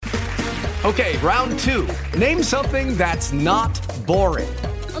Okay, round two. Name something that's not boring.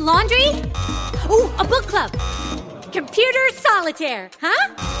 A laundry? Ooh, a book club. Computer solitaire,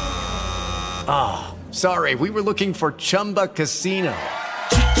 huh? Ah, sorry, we were looking for Chumba Casino.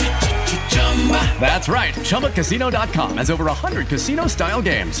 That's right, ChumbaCasino.com has over 100 casino-style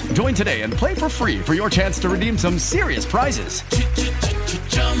games. Join today and play for free for your chance to redeem some serious prizes.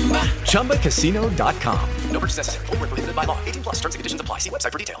 ChumbaCasino.com. No purchase necessary. Void where prohibited by law. 18 plus. Terms and conditions apply. See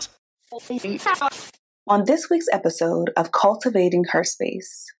website for details. On this week's episode of Cultivating Her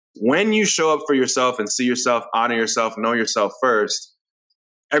Space. When you show up for yourself and see yourself, honor yourself, know yourself first,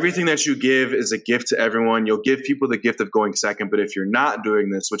 everything that you give is a gift to everyone. You'll give people the gift of going second. But if you're not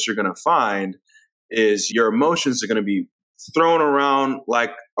doing this, what you're going to find is your emotions are going to be thrown around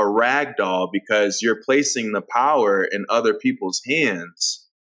like a rag doll because you're placing the power in other people's hands.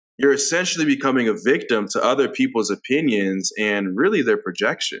 You're essentially becoming a victim to other people's opinions and really their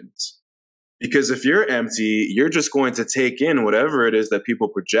projections. Because if you're empty, you're just going to take in whatever it is that people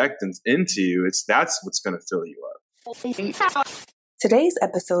project into you. That's what's going to fill you up. Today's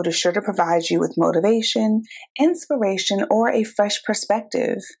episode is sure to provide you with motivation, inspiration, or a fresh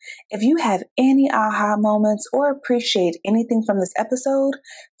perspective. If you have any aha moments or appreciate anything from this episode,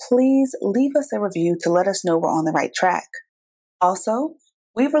 please leave us a review to let us know we're on the right track. Also,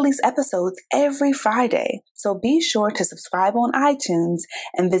 we release episodes every Friday, so be sure to subscribe on iTunes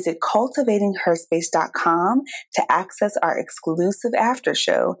and visit cultivatingherspace.com to access our exclusive after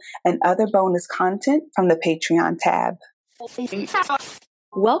show and other bonus content from the Patreon tab.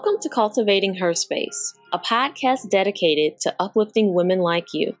 Welcome to Cultivating Her Space, a podcast dedicated to uplifting women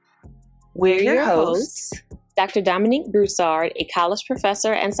like you. We're your hosts, Dr. Dominique Broussard, a college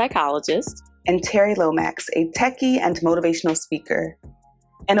professor and psychologist, and Terry Lomax, a techie and motivational speaker.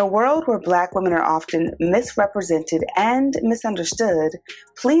 In a world where Black women are often misrepresented and misunderstood,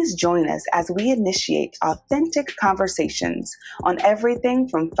 please join us as we initiate authentic conversations on everything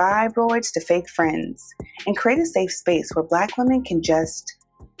from fibroids to fake friends and create a safe space where Black women can just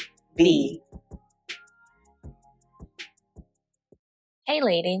be. Hey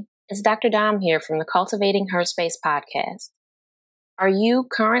lady, it's Dr. Dom here from the Cultivating Her Space podcast. Are you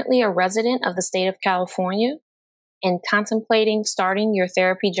currently a resident of the state of California and contemplating starting your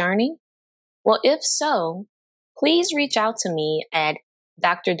therapy journey? Well, if so, please reach out to me at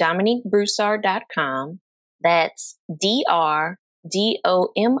drdominiquebroussard.com. That's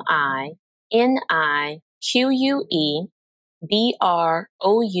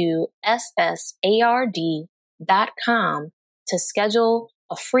to schedule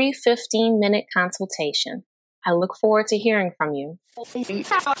a free 15-minute consultation. I look forward to hearing from you.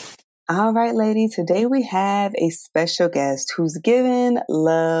 All right, ladies, today we have a special guest who's given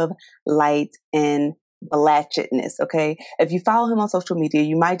love, light, and blatchedness, okay? If you follow him on social media,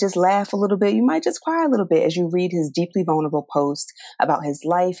 you might just laugh a little bit. You might just cry a little bit as you read his deeply vulnerable posts about his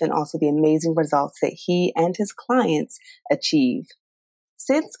life and also the amazing results that he and his clients achieve.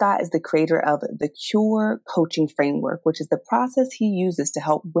 Sid Scott is the creator of the Cure Coaching Framework, which is the process he uses to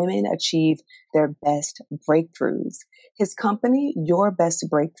help women achieve their best breakthroughs. His company, Your Best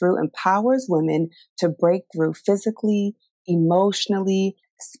Breakthrough, empowers women to break through physically, emotionally,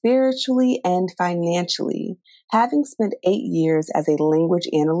 spiritually, and financially. Having spent 8 years as a language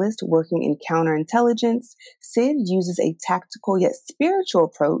analyst working in counterintelligence, Sid uses a tactical yet spiritual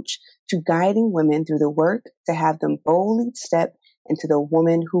approach to guiding women through the work to have them boldly step into the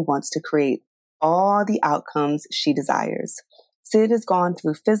woman who wants to create all the outcomes she desires. Sid has gone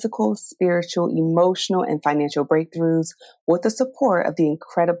through physical, spiritual, emotional, and financial breakthroughs with the support of the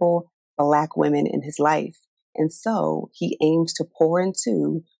incredible Black women in his life. And so he aims to pour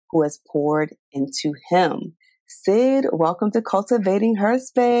into who has poured into him. Sid, welcome to Cultivating Her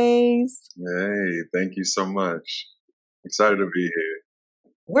Space. Hey, thank you so much. Excited to be here.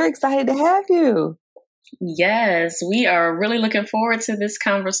 We're excited to have you. Yes, we are really looking forward to this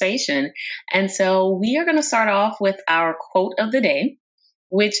conversation. And so we are going to start off with our quote of the day,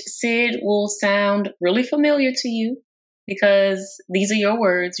 which Sid will sound really familiar to you because these are your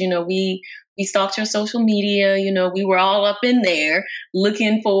words. You know, we stalked your social media. You know, we were all up in there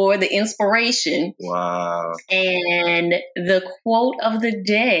looking for the inspiration. Wow. And the quote of the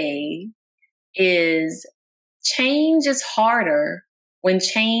day is, change is harder when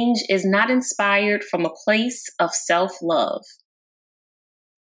change is not inspired from a place of self-love.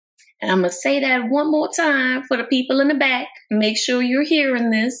 And I'm going to say that one more time for the people in the back. Make sure you're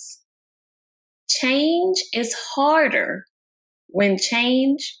hearing this. Change is harder when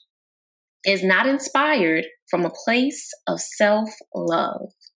change is not inspired from a place of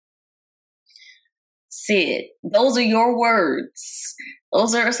self-love. Sid, those are your words.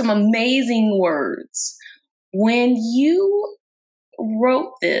 Those are some amazing words. When you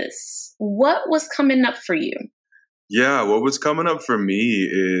wrote this, what was coming up for you? Yeah, what was coming up for me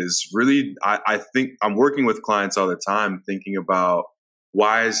is really, I think I'm working with clients all the time thinking about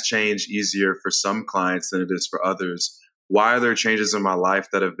why is change easier for some clients than it is for others? Why are there changes in my life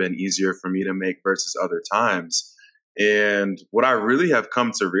that have been easier for me to make versus other times? And what I really have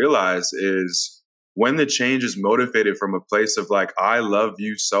come to realize is when the change is motivated from a place of like, I love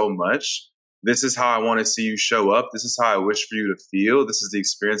you so much. This is how I want to see you show up. This is how I wish for you to feel. This is the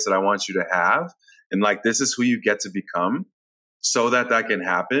experience that I want you to have. And like, this is who you get to become so that that can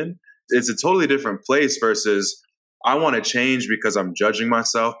happen. It's a totally different place versus I want to change because I'm judging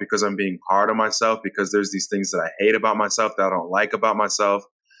myself, because I'm being hard on myself, because there's these things that I hate about myself, that I don't like about myself.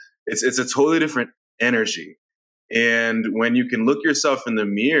 It's a totally different energy. And when you can look yourself in the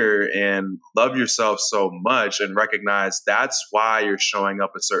mirror and love yourself so much and recognize that's why you're showing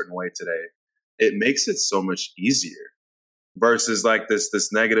up a certain way today, it makes it so much easier versus like this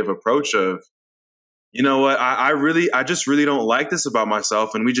negative approach of, you know what, I just really don't like this about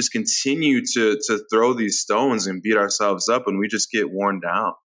myself. And we just continue to throw these stones and beat ourselves up and we just get worn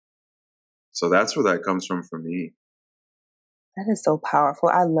down. So that's where that comes from for me. That is so powerful.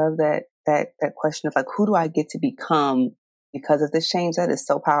 I love that question of like, who do I get to become because of this change? That is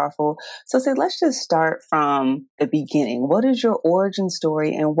so powerful. So Sid, let's just start from the beginning. What is your origin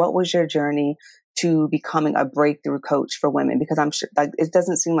story and what was your journey to becoming a breakthrough coach for women? Because I'm sure like it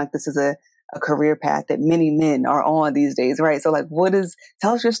doesn't seem like this is a career path that many men are on these days, right? So like,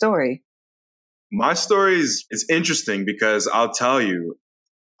 tell us your story. My story is interesting because I'll tell you,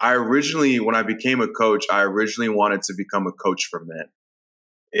 when I became a coach, I originally wanted to become a coach for men.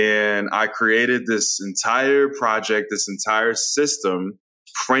 And I created this entire project, this entire system,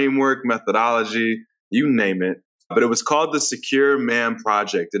 framework, methodology, you name it. But it was called the Secure Man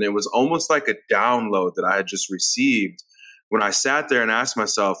Project. And it was almost like a download that I had just received when I sat there and asked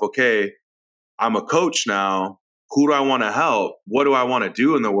myself, okay, I'm a coach now. Who do I want to help? What do I want to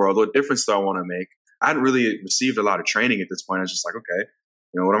do in the world? What difference do I want to make? I hadn't really received a lot of training at this point. I was just like, okay,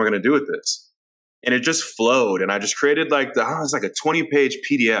 what am I going to do with this? And it just flowed. And I just created it was like a 20-page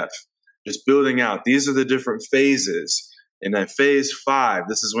PDF, just building out. These are the different phases. And then phase 5,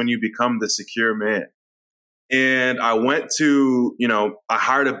 this is when you become the secure man. And I went to, I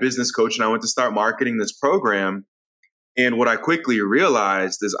hired a business coach and I went to start marketing this program. And what I quickly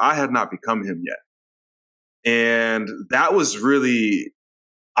realized is I had not become him yet. And that was really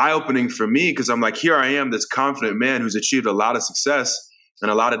eye-opening for me because I'm like, here I am, this confident man who's achieved a lot of success in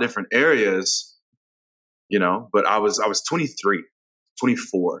a lot of different areas, but I was 23,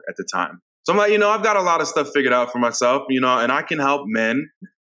 24 at the time. So I'm like, I've got a lot of stuff figured out for myself, and I can help men.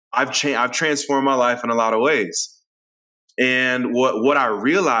 I've transformed my life in a lot of ways. And what I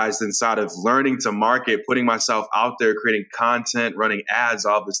realized inside of learning to market, putting myself out there, creating content, running ads,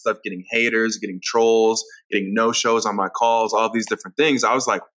 all this stuff, getting haters, getting trolls, getting no-shows on my calls, all these different things, I was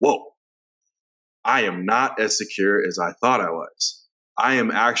like, whoa, I am not as secure as I thought I was. I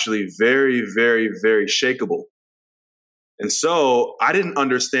am actually very, very, very shakeable. And so I didn't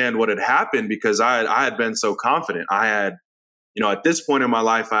understand what had happened because I had been so confident. I had, at this point in my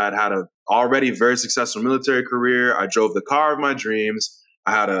life, I had a already very successful military career. I drove the car of my dreams.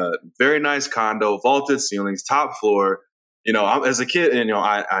 I had a very nice condo, vaulted ceilings, top floor. As a kid, and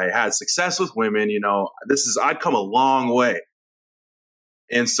I had success with women. I'd come a long way.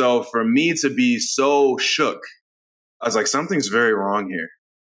 And so for me to be so shook, I was like, something's very wrong here.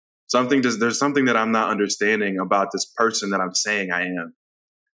 There's something that I'm not understanding about this person that I'm saying I am.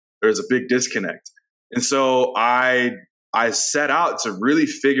 There's a big disconnect. And so I set out to really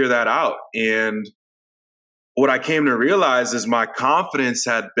figure that out. And what I came to realize is my confidence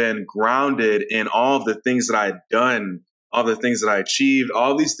had been grounded in all of the things that I had done, all the things that I achieved,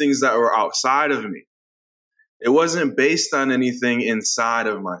 all these things that were outside of me. It wasn't based on anything inside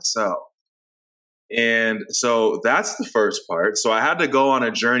of myself. And so that's the first part. So I had to go on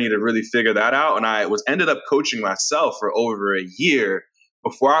a journey to really figure that out. And I ended up coaching myself for over a year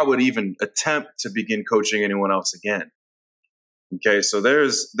before I would even attempt to begin coaching anyone else again. Okay, so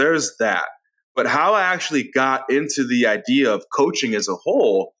there's that. But how I actually got into the idea of coaching as a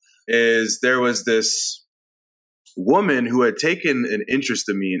whole is there was this woman who had taken an interest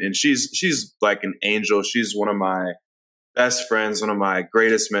in me, and she's like an angel. She's one of my best friends, one of my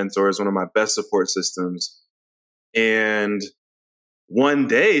greatest mentors, one of my best support systems. And one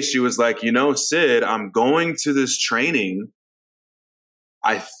day she was like, Sid, I'm going to this training.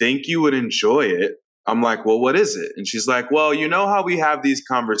 I think you would enjoy it. I'm like, well, what is it? And she's like, well, how we have these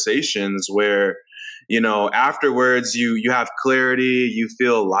conversations where, afterwards you have clarity, you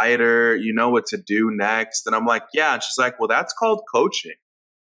feel lighter, you know what to do next. And I'm like, yeah. And she's like, well, that's called coaching.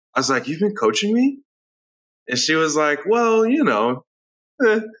 I was like, you've been coaching me? And she was like, well,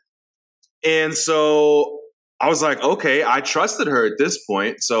 And so I was like, okay, I trusted her at this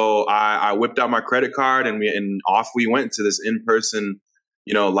point. So I whipped out my credit card and off we went to this in-person,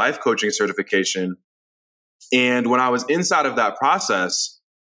 life coaching certification. And when I was inside of that process,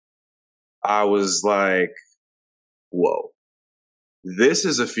 I was like, whoa, this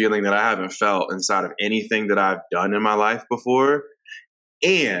is a feeling that I haven't felt inside of anything that I've done in my life before.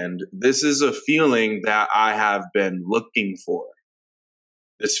 And this is a feeling that I have been looking for.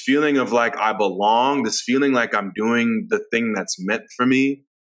 This feeling of like I belong, this feeling like I'm doing the thing that's meant for me,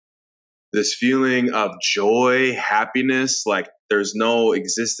 this feeling of joy, happiness, like there's no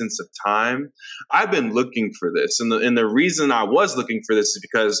existence of time. I've been looking for this. And the reason I was looking for this is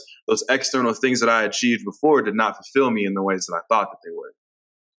because those external things that I achieved before did not fulfill me in the ways that I thought that they would.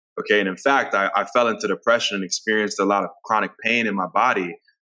 Okay. And in fact, I fell into depression and experienced a lot of chronic pain in my body.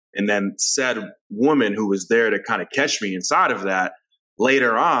 And then said woman who was there to kind of catch me inside of that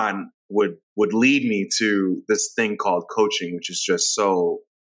later on would lead me to this thing called coaching, which is just so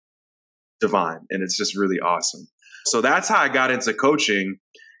divine. And it's just really awesome. So that's how I got into coaching.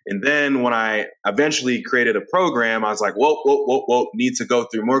 And then when I eventually created a program, I was like, whoa, need to go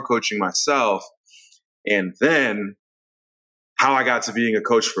through more coaching myself. And then how I got to being a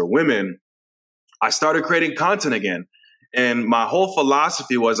coach for women, I started creating content again. And my whole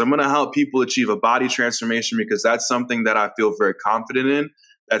philosophy was I'm going to help people achieve a body transformation because that's something that I feel very confident in.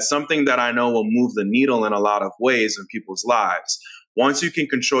 That's something that I know will move the needle in a lot of ways in people's lives. Once you can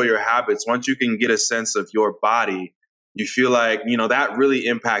control your habits, once you can get a sense of your body, you feel like, that really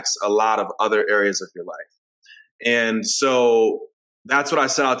impacts a lot of other areas of your life. And so that's what I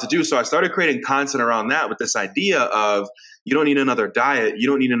set out to do. So I started creating content around that with this idea of you don't need another diet. You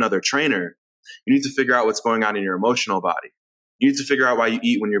don't need another trainer. You need to figure out what's going on in your emotional body. You need to figure out why you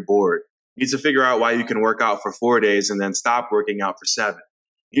eat when you're bored. You need to figure out why you can work out for 4 days and then stop working out for 7.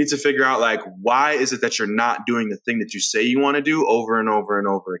 You need to figure out why is it that you're not doing the thing that you say you want to do over and over and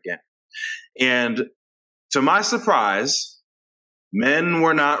over again. And to my surprise, men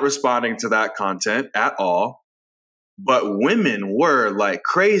were not responding to that content at all, but women were like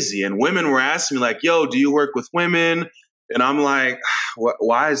crazy. And women were asking me yo, do you work with women? And I'm like,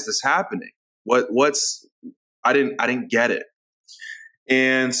 why is this happening? I didn't get it.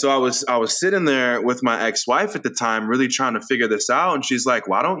 And so I was sitting there with my ex-wife at the time, really trying to figure this out. And she's like,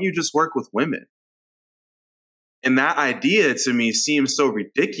 why don't you just work with women? And that idea to me seems so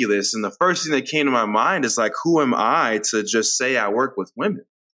ridiculous. And the first thing that came to my mind is who am I to just say I work with women?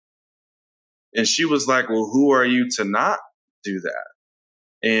 And she was like, well, who are you to not do that?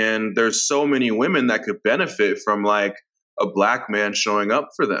 And there's so many women that could benefit from a Black man showing up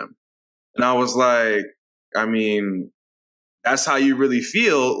for them. And I was like, I mean, that's how you really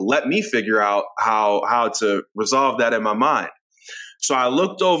feel. Let me figure out how to resolve that in my mind. So I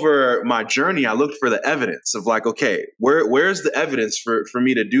looked over my journey. I looked for the evidence of okay, where's the evidence for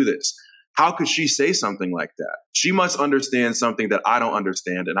me to do this? How could she say something like that? She must understand something that I don't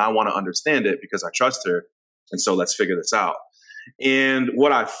understand, and I want to understand it because I trust her. And so let's figure this out. And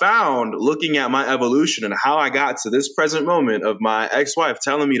what I found looking at my evolution and how I got to this present moment of my ex-wife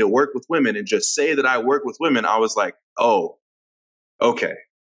telling me to work with women and just say that I work with women, I was like, oh, okay.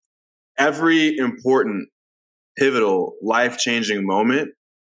 Every important, pivotal, life-changing moment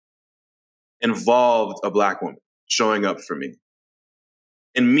involved a Black woman showing up for me.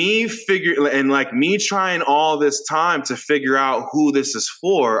 And me trying all this time to figure out who this is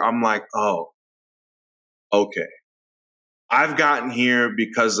for, I'm like, oh, okay. I've gotten here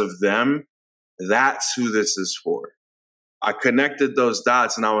because of them. That's who this is for. I connected those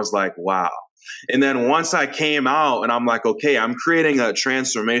dots and I was like, wow. And then once I came out and I'm like, okay, I'm creating a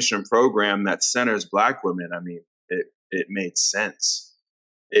transformation program that centers Black women. I mean, it made sense.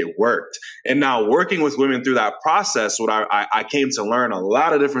 It worked. And now working with women through that process, what I came to learn a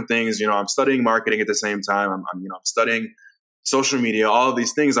lot of different things. I'm studying marketing at the same time. I'm studying social media, all of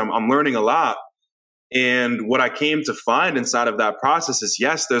these things. I'm learning a lot. And what I came to find inside of that process is,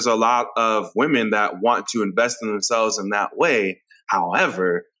 yes, there's a lot of women that want to invest in themselves in that way.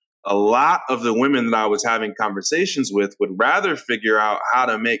 However, a lot of the women that I was having conversations with would rather figure out how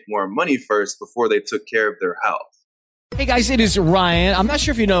to make more money first before they took care of their health. Hey guys, it is Ryan. I'm not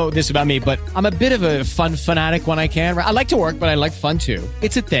sure if you know this about me, but I'm a bit of a fun fanatic when I can. I like to work, but I like fun too.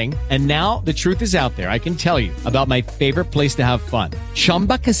 It's a thing. And now the truth is out there. I can tell you about my favorite place to have fun.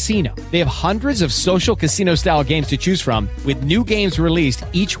 Chumba Casino. They have hundreds of social casino style games to choose from with new games released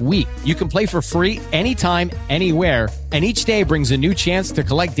each week. You can play for free anytime, anywhere. And each day brings a new chance to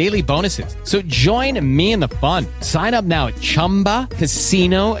collect daily bonuses. So join me in the fun. Sign up now at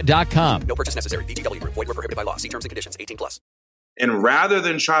ChumbaCasino.com. No purchase necessary. VGW Group. Void where prohibited by law. See terms and conditions. 18+. And rather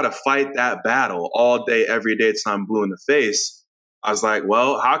than try to fight that battle all day, every day till I'm blue in the face, I was like,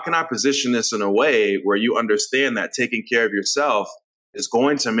 well, how can I position this in a way where you understand that taking care of yourself is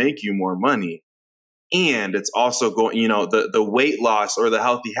going to make you more money? And it's also going, the weight loss or the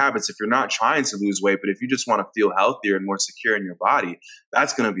healthy habits, if you're not trying to lose weight, but if you just want to feel healthier and more secure in your body,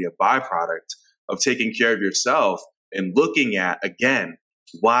 that's going to be a byproduct of taking care of yourself and looking at, again,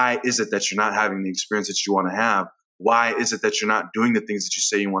 why is it that you're not having the experience that you want to have? Why is it that you're not doing the things that you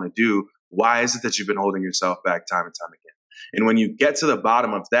say you want to do? Why is it that you've been holding yourself back time and time again? And when you get to the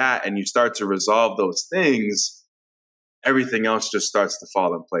bottom of that and you start to resolve those things, everything else just starts to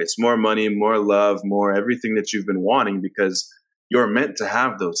fall in place. More money, more love, more everything that you've been wanting, because you're meant to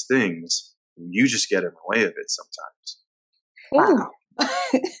have those things. You just get in the way of it sometimes. Wow.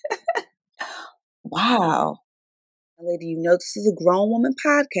 Wow. Lady, you know this is a grown woman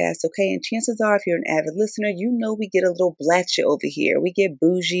podcast, okay? And chances are, if you're an avid listener, you know we get a little blatchet over here. We get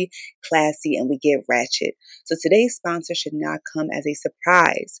bougie, classy, and we get ratchet. So today's sponsor should not come as a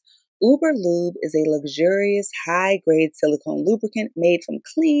surprise. Uber Lube is a luxurious, high-grade silicone lubricant made from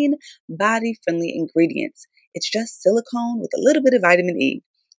clean, body-friendly ingredients. It's just silicone with a little bit of vitamin E.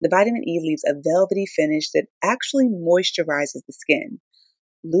 The vitamin E leaves a velvety finish that actually moisturizes the skin.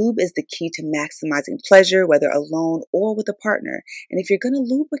 Lube is the key to maximizing pleasure, whether alone or with a partner. And if you're going to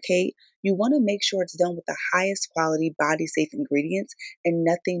lubricate, you want to make sure it's done with the highest quality, body-safe ingredients, and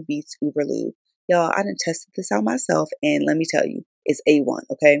nothing beats Uber Lube. Y'all, I done tested this out myself, and let me tell you, it's A1,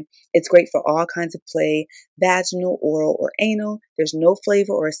 okay? It's great for all kinds of play, vaginal, oral, or anal. There's no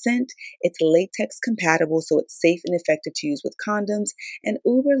flavor or scent. It's latex compatible, so it's safe and effective to use with condoms. And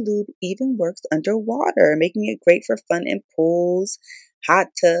Uber Lube even works underwater, making it great for fun in pools, hot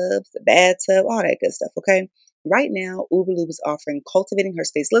tubs, the bathtub, all that good stuff, okay? Right now, Uber Lube is offering Cultivating Her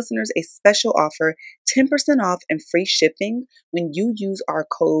Space listeners a special offer, 10% off and free shipping when you use our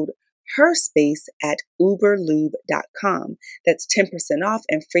code HERSPACE at uberlube.com. That's 10% off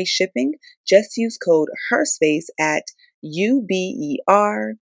and free shipping. Just use code HERSPACE at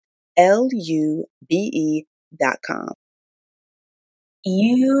uberlube.com.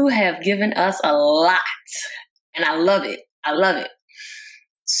 You have given us a lot, and I love it. I love it.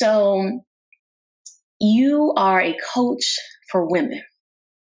 So you are a coach for women,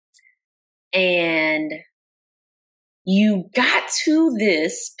 and you got to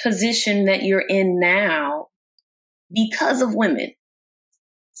this position that you're in now because of women,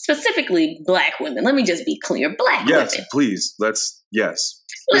 specifically Black women. Let me just be clear. Black women. Yes, please. Let's be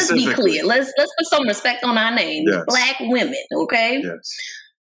clear. Let's put some respect on our names. Yes. Black women, okay? Yes.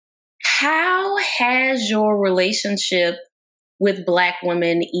 How has your relationship with Black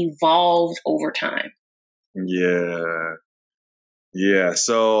women evolved over time? Yeah.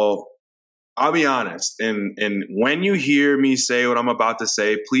 So I'll be honest. And when you hear me say what I'm about to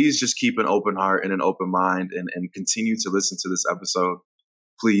say, please just keep an open heart and an open mind and continue to listen to this episode.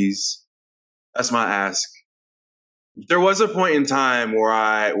 Please. That's my ask. There was a point in time where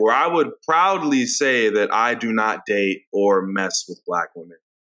I would proudly say that I do not date or mess with Black women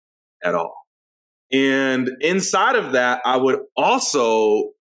at all. And inside of that, I would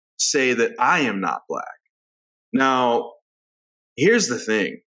also say that I am not Black. Now, here's the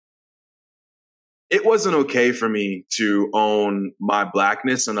thing. It wasn't okay for me to own my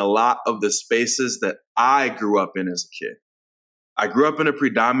Blackness in a lot of the spaces that I grew up in as a kid. I grew up in a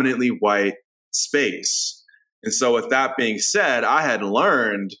predominantly white space. And so with that being said, I had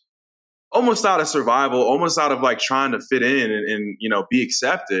learned almost out of survival, almost out of like trying to fit in and be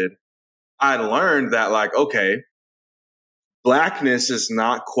accepted. I had learned that okay, Blackness is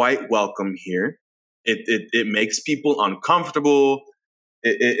not quite welcome here. It makes people uncomfortable.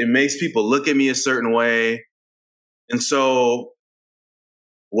 It makes people look at me a certain way. And so,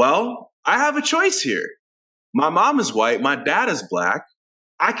 I have a choice here. My mom is white. My dad is Black.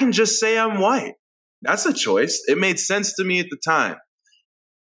 I can just say I'm white. That's a choice. It made sense to me at the time.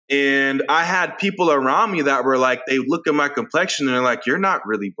 And I had people around me that were like, they look at my complexion and they're like, you're not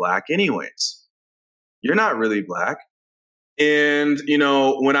really Black anyways. You're not really Black. And,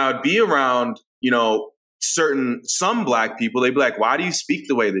 when I would be around, some Black people, they'd be like, why do you speak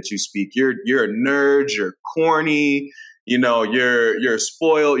the way that you speak? You're a nerd, you're corny, you're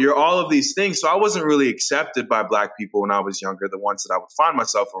spoiled, you're all of these things. So I wasn't really accepted by Black people when I was younger, the ones that I would find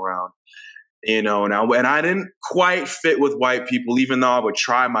myself around, and I didn't quite fit with white people, even though I would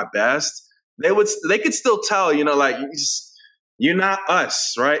try my best. They could still tell, like, you're not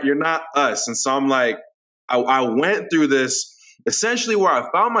us, right? You're not us. And so I'm like, I went through this essentially where I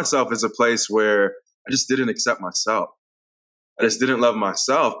found myself as a place where I just didn't accept myself. I just didn't love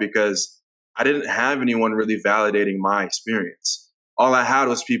myself because I didn't have anyone really validating my experience. All I had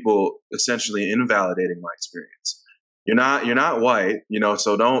was people essentially invalidating my experience. You're not white,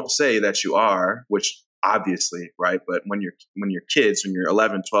 so don't say that you are, which obviously, right? But when you're kids, when you're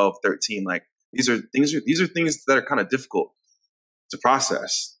 11, 12, 13, like these are things that are kind of difficult to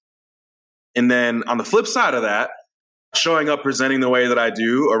process. And then on the flip side of that, showing up presenting the way that I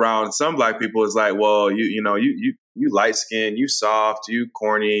do around some Black people is like, well, you light skinned, you soft, you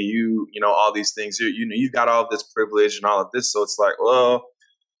corny, you all these things. You've got all of this privilege and all of this. So it's like, well,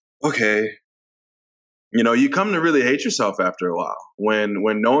 okay. You come to really hate yourself after a while when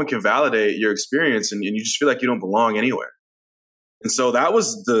no one can validate your experience and you just feel like you don't belong anywhere. And so that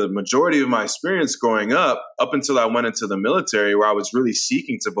was the majority of my experience growing up until I went into the military, where I was really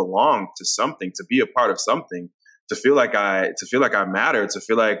seeking to belong to something, to be a part of something, to feel like I matter, to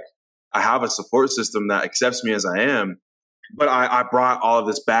feel like I have a support system that accepts me as I am. But I brought all of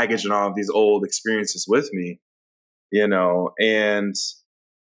this baggage and all of these old experiences with me, and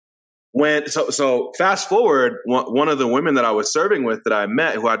so fast forward, one of the women that I was serving with that I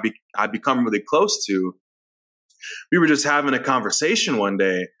met, who I'd become really close to, we were just having a conversation one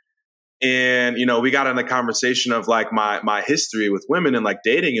day, and we got in the conversation of like my history with women and like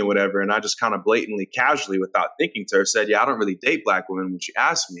dating and whatever, and I just kind of blatantly, casually, without thinking to her, said, "Yeah, I don't really date Black women," when she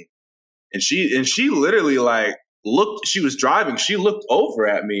asked me, and she literally like looked. She was driving. She looked over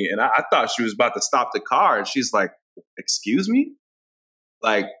at me, and I thought she was about to stop the car, and she's like, "Excuse me,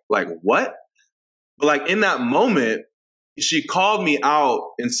 like what?" But like in that moment, she called me out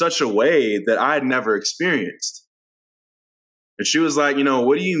in such a way that I had never experienced. And she was like,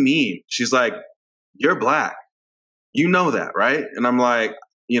 "What do you mean?" She's like, "You're Black. You know that, right?" And I'm like,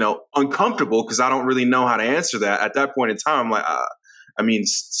 uncomfortable because I don't really know how to answer that. At that point in time, I'm like, I mean,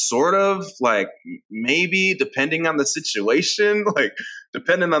 sort of, like maybe depending on the situation, like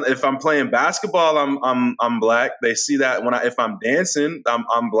depending on if I'm playing basketball, I'm Black. They see that if I'm dancing,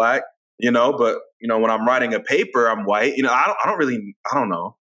 I'm Black, but when I'm writing a paper, I'm white. I don't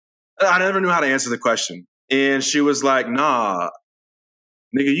know. I never knew how to answer the question. And she was like, "Nah,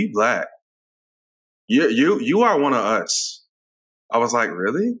 nigga, you Black. You are one of us." I was like,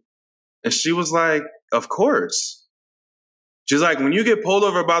 "Really?" And she was like, "Of course." She's like, "When you get pulled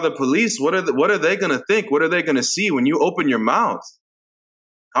over by the police, what are they going to think? What are they going to see when you open your mouth?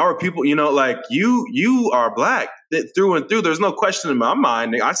 How are people, like you are Black through and through. There's no question in my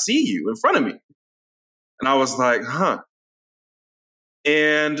mind. I see you in front of me." And I was like, huh.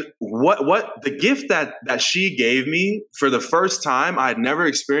 And what the gift that she gave me, for the first time, I had never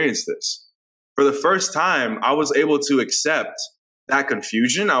experienced this. For the first time, I was able to accept that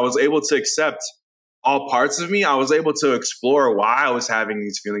confusion. I was able to accept all parts of me. I was able to explore why I was having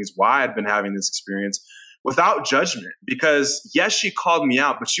these feelings, why I'd been having this experience without judgment. Because yes, she called me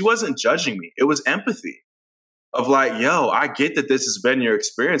out, but she wasn't judging me. It was empathy of like, yo, I get that this has been your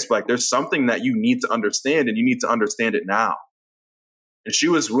experience, but like there's something that you need to understand and you need to understand it now. And she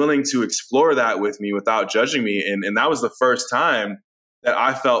was willing to explore that with me without judging me. And that was the first time that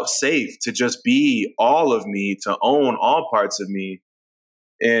I felt safe to just be all of me, to own all parts of me.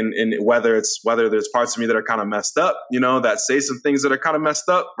 And whether there's parts of me that are kind of messed up, that say some things that are kind of messed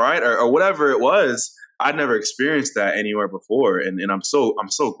up, right? Or whatever it was, I'd never experienced that anywhere before. And I'm so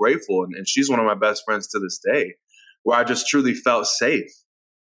grateful. And she's one of my best friends to this day, where I just truly felt safe.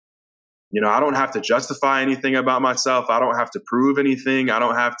 I don't have to justify anything about myself. I don't have to prove anything. I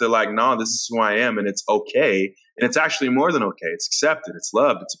don't have to no, this is who I am, and it's okay. And it's actually more than okay. It's accepted. It's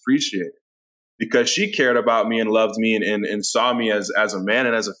loved. It's appreciated. Because she cared about me and loved me and saw me as a man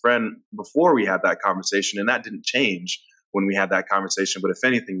and as a friend before we had that conversation. And that didn't change when we had that conversation. But if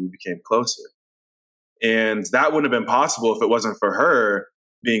anything, we became closer. And that wouldn't have been possible if it wasn't for her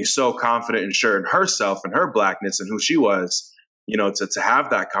being so confident and sure in herself and her Blackness and who she was, to have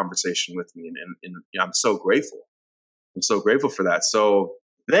that conversation with me. And I'm so grateful. I'm so grateful for that. So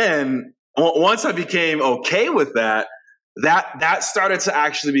then once I became okay with that started to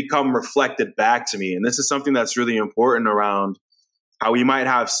actually become reflected back to me. And this is something that's really important around how we might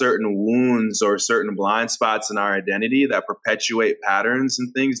have certain wounds or certain blind spots in our identity that perpetuate patterns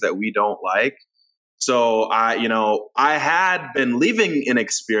and things that we don't like. So I had been living an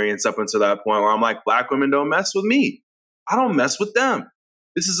experience up until that point where I'm like, Black women don't mess with me. I don't mess with them.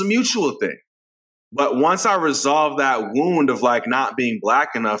 This is a mutual thing. But once I resolved that wound of like not being Black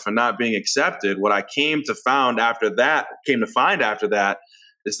enough and not being accepted, what I came to find after that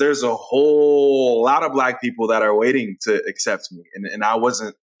is there's a whole lot of Black people that are waiting to accept me. And I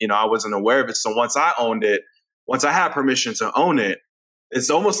wasn't aware of it. So once I owned it, once I had permission to own it, it's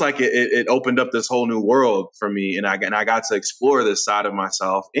almost like it opened up this whole new world for me. And I got to explore this side of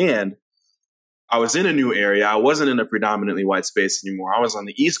myself. And I was in a new area. I wasn't in a predominantly white space anymore. I was on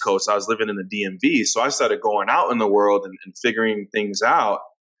the East Coast. I was living in the DMV. So I started going out in the world and figuring things out.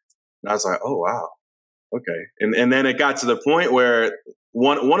 And I was like, oh, wow. Okay. And then it got to the point where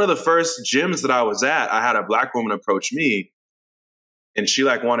one of the first gyms that I was at, I had a Black woman approach me and she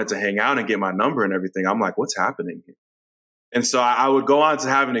like wanted to hang out and get my number and everything. I'm like, what's happening here? And so I would go on to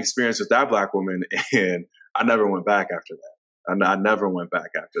have an experience with that Black woman and I never went back after that. I never went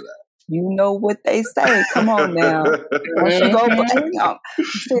back after that. You know what they say. Come on now. Once you go back,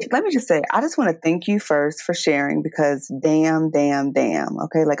 let me just say, I just want to thank you first for sharing because damn.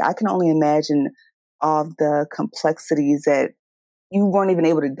 Okay. Like I can only imagine all the complexities that you weren't even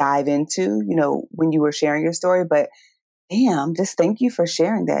able to dive into, when you were sharing your story, but damn, just thank you for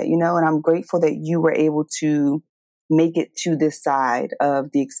sharing that, and I'm grateful that you were able to make it to this side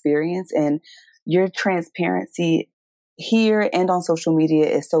of the experience and your transparency here and on social media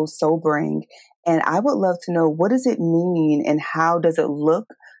is so sobering. And I would love to know, what does it mean and how does it look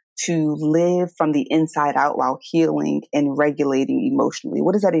to live from the inside out while healing and regulating emotionally?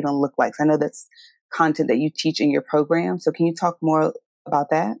 What does that even look like? I know that's content that you teach in your program. So can you talk more about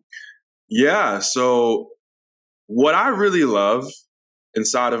that? Yeah. So what I really love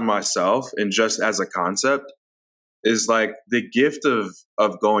inside of myself and just as a concept is like the gift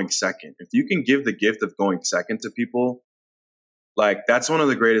of going second. If you can give the gift of going second to people, like that's one of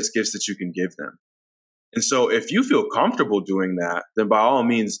the greatest gifts that you can give them. And so if you feel comfortable doing that, then by all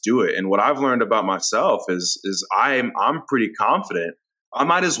means do it. And what I've learned about myself is I'm pretty confident. I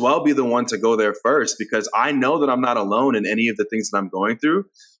might as well be the one to go there first because I know that I'm not alone in any of the things that I'm going through.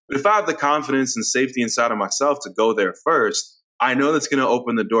 But if I have the confidence and safety inside of myself to go there first, I know that's going to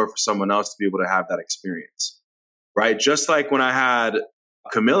open the door for someone else to be able to have that experience. Right? Just like when I had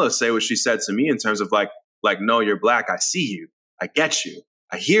Camilla say what she said to me in terms of like, no, you're Black. I see you. I get you.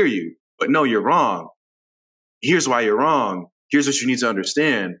 I hear you. But no, you're wrong. Here's why you're wrong. Here's what you need to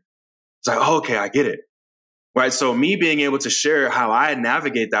understand. It's like, oh, okay, I get it. Right. So me being able to share how I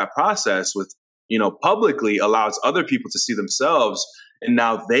navigate that process with, publicly allows other people to see themselves. And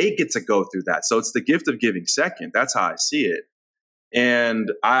now they get to go through that. So it's the gift of giving second. That's how I see it.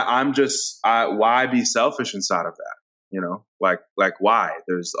 And why be selfish inside of that? Like why?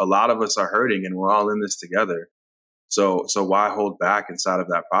 There's a lot of us are hurting and we're all in this together. So why hold back inside of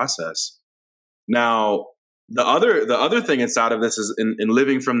that process? Now, the other thing inside of this is in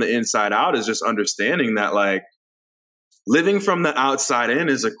living from the inside out is just understanding that like living from the outside in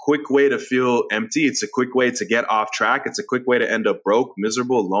is a quick way to feel empty. It's a quick way to get off track. It's a quick way to end up broke,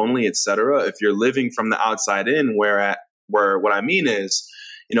 miserable, lonely, etc. If you're living from the outside in, where what I mean is,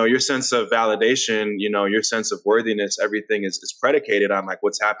 your sense of validation, your sense of worthiness, everything is predicated on like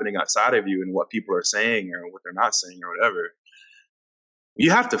what's happening outside of you and what people are saying or what they're not saying or whatever.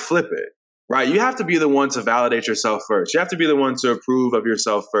 You have to flip it, right? You have to be the one to validate yourself first. You have to be the one to approve of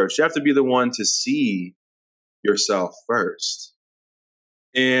yourself first. You have to be the one to see yourself first.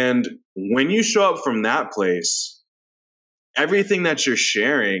 And when you show up from that place, everything that you're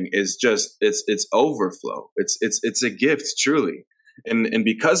sharing is just, it's overflow. It's a gift, truly. And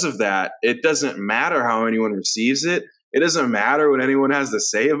because of that, it doesn't matter how anyone receives it. It doesn't matter what anyone has to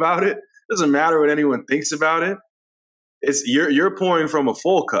say about it. It doesn't matter what anyone thinks about it. It's you're pouring from a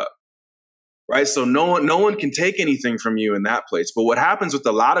full cup, right? So no one can take anything from you in that place. But what happens with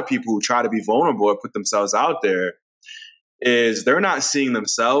a lot of people who try to be vulnerable or put themselves out there is they're not seeing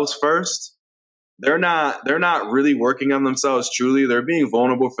themselves first. They're not really working on themselves truly. They're being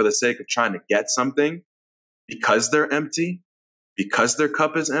vulnerable for the sake of trying to get something because they're empty, because their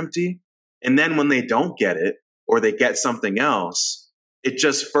cup is empty. And then when they don't get it or they get something else, it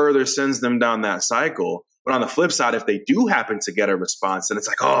just further sends them down that cycle. But on the flip side, if they do happen to get a response, then it's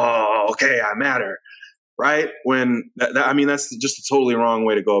like, oh, okay, I matter, right? When that's just a totally wrong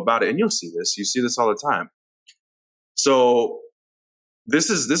way to go about it. And you'll see this. You see this all the time. So this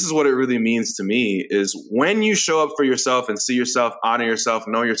is what it really means to me is when you show up for yourself and see yourself, honor yourself,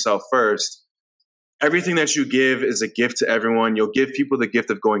 know yourself first, everything that you give is a gift to everyone. You'll give people the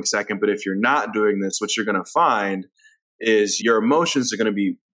gift of going second. But if you're not doing this, what you're going to find is your emotions are going to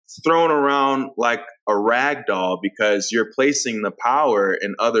be thrown around like a rag doll because you're placing the power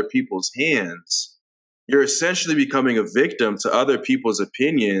in other people's hands you're essentially becoming a victim to other people's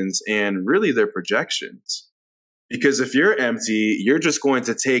opinions and really their projections. Because if you're empty, you're just going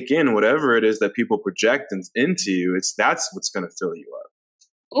to take in whatever it is that people project into you. That's what's going to fill you up.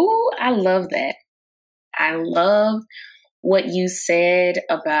 Ooh, I love that. I love what you said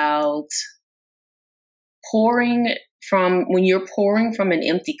about when you're pouring from an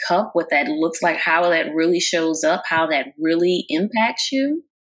empty cup, what that looks like, how that really shows up, how that really impacts you.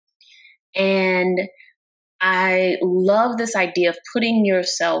 And I love this idea of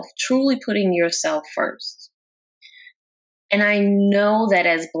truly putting yourself first. And I know that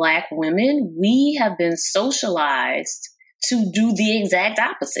as Black women, we have been socialized to do the exact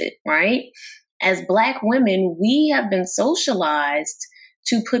opposite, right? As Black women, we have been socialized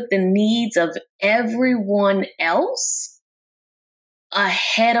to put the needs of everyone else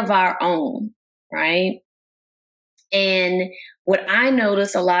ahead of our own, right? And what I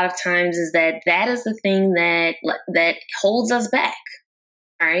notice a lot of times is that is the thing that holds us back,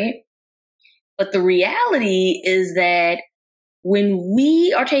 right? But the reality is that when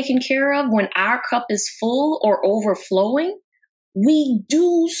we are taken care of, when our cup is full or overflowing, we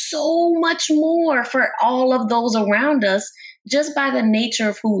do so much more for all of those around us just by the nature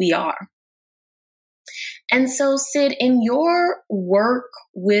of who we are. And so, Sid, in your work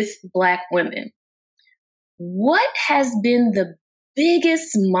with Black women, what has been the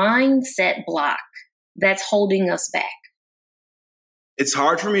biggest mindset block that's holding us back? It's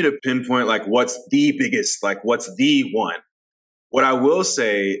hard for me to pinpoint like what's the biggest, like what's the one. What I will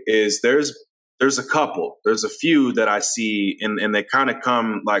say is there's a couple, there's a few that I see and they kind of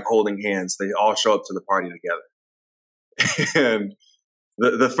come like holding hands. They all show up to the party together. And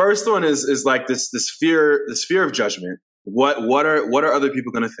the first one is like this fear of judgment. What are other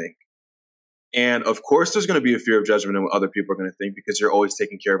people going to think? And of course, there's going to be a fear of judgment and what other people are going to think because you're always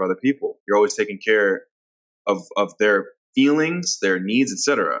taking care of other people. You're always taking care of their feelings, their needs,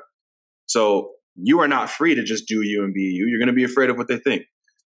 etc. So you are not free to just do you and be you. You're going to be afraid of what they think.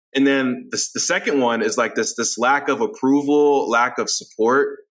 And then the second one is like this lack of approval, lack of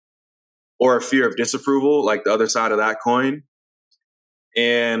support, or a fear of disapproval, like the other side of that coin.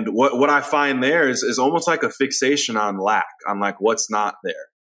 And what I find there is almost like a fixation on lack, on like what's not there.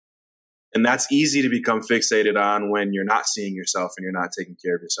 And that's easy to become fixated on when you're not seeing yourself and you're not taking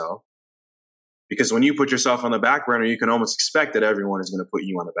care of yourself. Because when you put yourself on the back burner, you can almost expect that everyone is going to put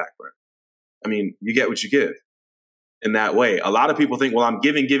you on the back burner. I mean, you get what you give in that way. A lot of people think, well, I'm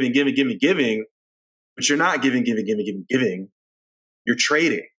giving, but you're not giving. You're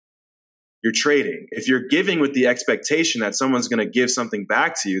trading. You're trading. If you're giving with the expectation that someone's going to give something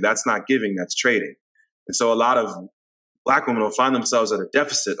back to you, that's not giving, that's trading. And so a lot of Black women will find themselves at a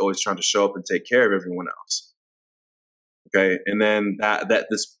deficit, always trying to show up and take care of everyone else. Okay. And then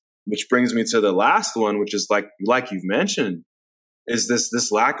which brings me to the last one, which is like you've mentioned, is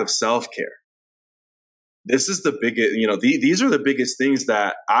this lack of self-care. This is the biggest, these are the biggest things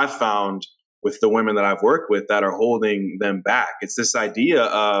that I've found with the women that I've worked with that are holding them back. It's this idea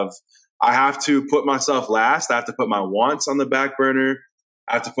of, I have to put myself last. I have to put my wants on the back burner.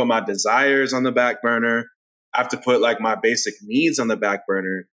 I have to put my desires on the back burner. I have to put like my basic needs on the back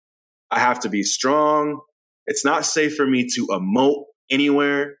burner. I have to be strong. It's not safe for me to emote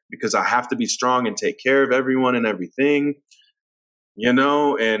anywhere because I have to be strong and take care of everyone and everything,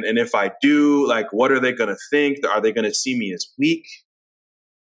 and if I do, like, what are they going to think? Are they going to see me as weak?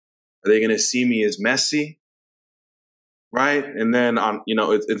 Are they going to see me as messy? Right. And then,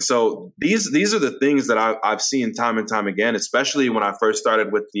 and so these are the things that I've seen time and time again, especially when I first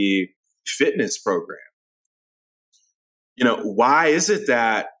started with the fitness program. Why is it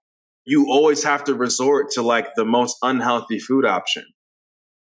that you always have to resort to like the most unhealthy food option?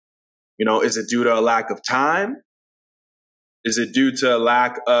 Is it due to a lack of time? Is it due to a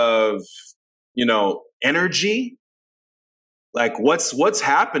lack of, energy? Like what's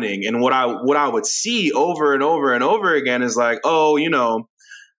happening? And what I would see over and over and over again is like,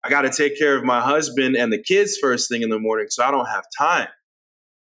 I got to take care of my husband and the kids first thing in the morning, so I don't have time.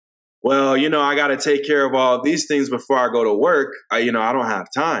 Well, I got to take care of all of these things before I go to work. I don't have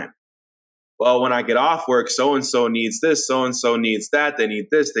time. Well, when I get off work, so-and-so needs this, so-and-so needs that. They need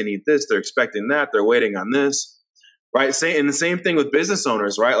this, they're expecting that, they're waiting on this, right? And the same thing with business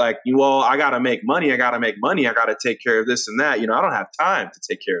owners, right? Like, I got to make money. I got to take care of this and that. I don't have time to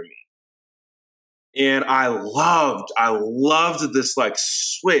take care of me. And I loved this like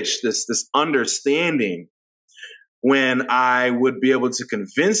switch, this understanding when I would be able to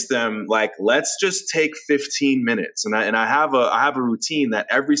convince them, like, let's just take 15 minutes. And I have a routine that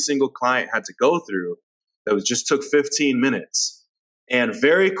every single client had to go through that just took 15 minutes. And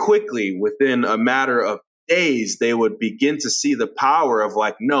very quickly, within a matter of days, they would begin to see the power of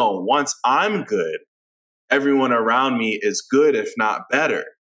like, no, once I'm good, everyone around me is good, if not better.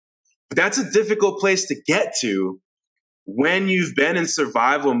 But that's a difficult place to get to when you've been in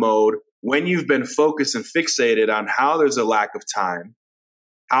survival mode, when you've been focused and fixated on how there's a lack of time,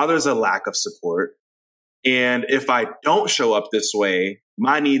 how there's a lack of support. And if I don't show up this way,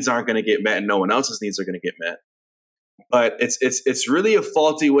 my needs aren't going to get met and no one else's needs are going to get met. But it's really a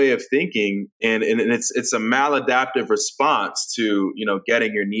faulty way of thinking, and it's a maladaptive response to, you know,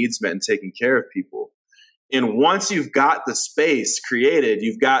 getting your needs met and taking care of people. And once you've got the space created,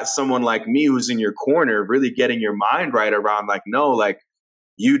 you've got someone like me who's in your corner, really getting your mind right around like, no, like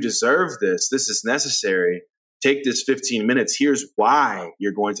you deserve this. This is necessary. Take this 15 minutes. Here's why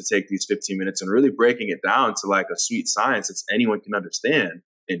you're going to take these 15 minutes, and really breaking it down to like a sweet science that anyone can understand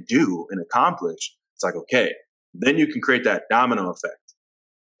and do and accomplish. It's like, okay, then you can create that domino effect.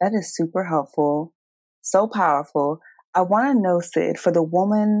 That is super helpful. So powerful. I want to know, Sid, for the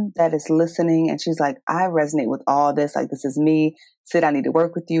woman that is listening and she's like, I resonate with all this. Like, this is me. Sid, I need to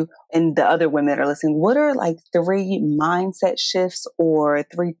work with you. And the other women that are listening, what are like 3 mindset shifts or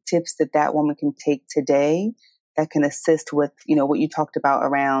 3 tips that woman can take today that can assist with, you know, what you talked about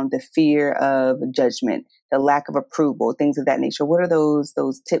around the fear of judgment, the lack of approval, things of that nature? What are those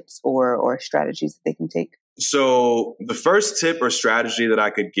tips or strategies that they can take? So the first tip or strategy that I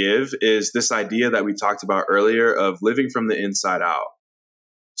could give is this idea that we talked about earlier of living from the inside out.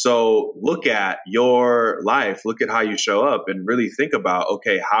 So look at your life, look at how you show up, and really think about,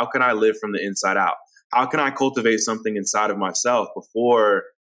 okay, how can I live from the inside out? How can I cultivate something inside of myself before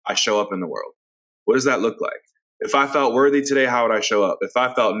I show up in the world? What does that look like? If I felt worthy today, how would I show up? If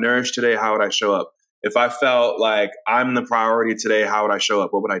I felt nourished today, how would I show up? If I felt like I'm the priority today, how would I show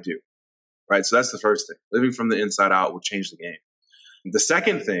up? What would I do? Right. So that's the first thing. Living from the inside out will change the game. The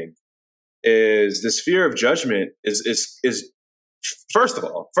second thing is this fear of judgment is first of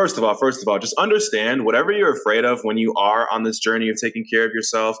all, just understand whatever you're afraid of when you are on this journey of taking care of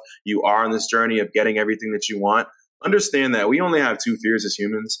yourself, you are on this journey of getting everything that you want. Understand that we only have 2 fears as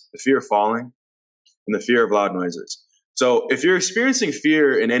humans, the fear of falling and the fear of loud noises. So if you're experiencing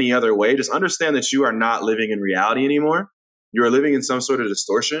fear in any other way, just understand that you are not living in reality anymore. You are living in some sort of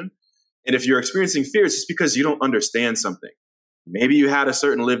distortion. And if you're experiencing fear, it's just because you don't understand something. Maybe you had a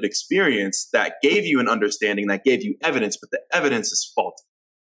certain lived experience that gave you an understanding, that gave you evidence, but the evidence is faulty.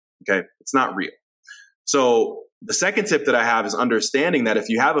 Okay, it's not real. So the second tip that I have is understanding that if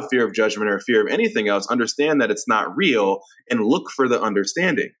you have a fear of judgment or a fear of anything else, understand that it's not real and look for the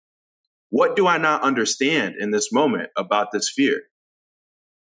understanding. What do I not understand in this moment about this fear?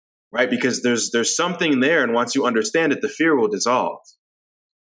 Right? Because there's something there, and once you understand it, the fear will dissolve.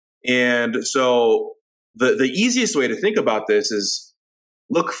 And so the easiest way to think about this is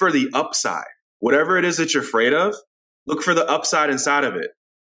look for the upside. Whatever it is that you're afraid of, look for the upside inside of it,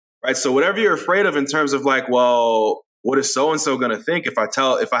 right? So whatever you're afraid of in terms of like, well, what is so-and-so going to think if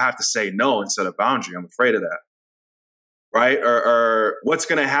I have to say no instead of boundary? I'm afraid of that, right? Or what's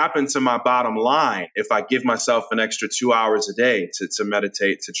going to happen to my bottom line if I give myself an extra 2 hours a day to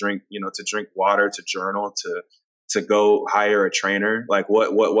meditate, to drink water, to journal, to go hire a trainer? Like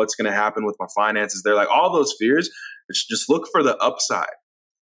what's going to happen with my finances? They're like all those fears. Just look for the upside,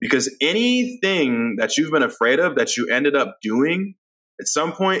 because anything that you've been afraid of that you ended up doing at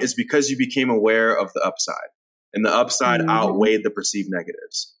some point is because you became aware of the upside, and the upside outweighed the perceived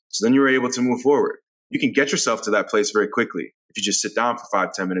negatives. So then you were able to move forward. You can get yourself to that place very quickly if you just sit down for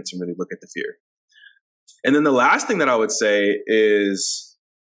 5-10 minutes and really look at the fear. And then the last thing that I would say is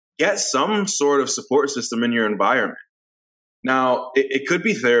get some sort of support system in your environment. Now, it could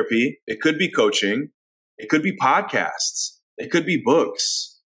be therapy. It could be coaching. It could be podcasts. It could be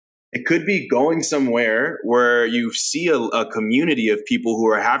books. It could be going somewhere where you see a community of people who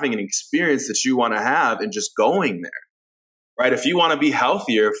are having an experience that you want to have and just going there, right? If you want to be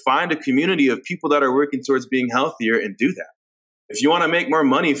healthier, find a community of people that are working towards being healthier and do that. If you want to make more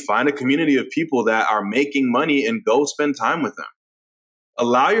money, find a community of people that are making money and go spend time with them.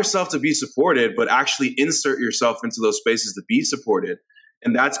 Allow yourself to be supported, but actually insert yourself into those spaces to be supported.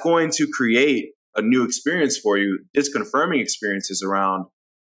 And that's going to create a new experience for you, disconfirming experiences around,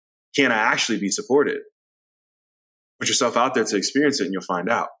 can I actually be supported? Put yourself out there to experience it and you'll find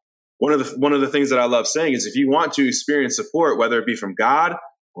out. One of the things that I love saying is if you want to experience support, whether it be from God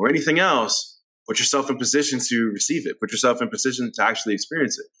or anything else, put yourself in position to receive it. Put yourself in position to actually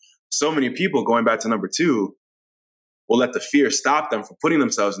experience it. So many people, going back to number 2, will let the fear stop them from putting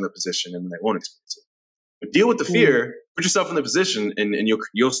themselves in the position, and they won't experience it. But deal with the fear, put yourself in the position, and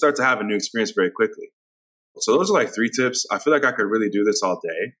you'll start to have a new experience very quickly. So those are like 3 tips. I feel like I could really do this all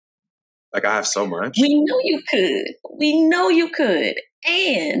day. Like I have so much. We know you could. We know you could.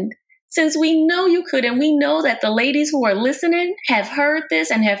 And since we know you could, and we know that the ladies who are listening have heard this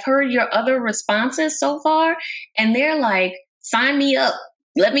and have heard your other responses so far, and they're like, sign me up.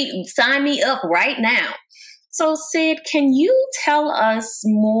 Sign me up right now. So Sid, can you tell us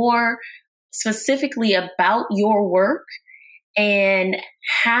more specifically about your work and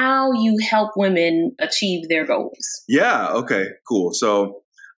how you help women achieve their goals? Yeah. Okay, cool. So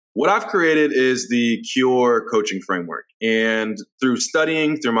what I've created is the Cure coaching framework. And through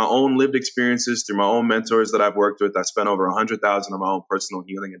studying, through my own lived experiences, through my own mentors that I've worked with, I spent over 100,000 on my own personal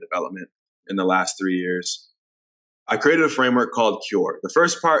healing and development in the last 3 years. I created a framework called Cure. The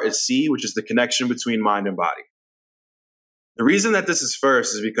first part is C, which is the connection between mind and body. The reason that this is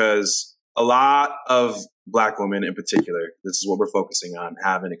first is because a lot of Black women in particular, this is what we're focusing on,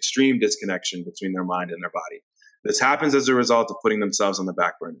 have an extreme disconnection between their mind and their body. This happens as a result of putting themselves on the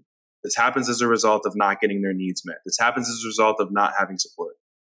back burner. This happens as a result of not getting their needs met. This happens as a result of not having support.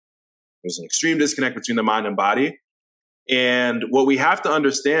 There's an extreme disconnect between the mind and body. And what we have to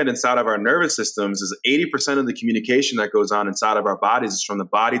understand inside of our nervous systems is 80% of the communication that goes on inside of our bodies is from the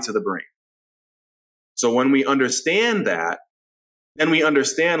body to the brain. So when we understand that, then we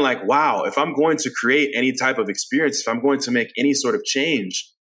understand like, wow, if I'm going to create any type of experience, if I'm going to make any sort of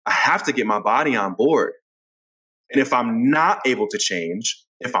change, I have to get my body on board. And if I'm not able to change,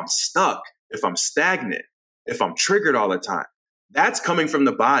 if I'm stuck, if I'm stagnant, if I'm triggered all the time, that's coming from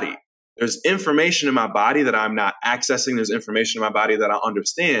the body. There's information in my body that I'm not accessing. There's information in my body that I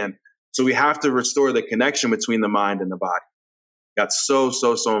understand. So we have to restore the connection between the mind and the body. That's so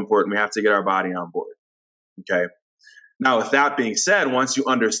important. We have to get our body on board. Okay. Now, with that being said, once you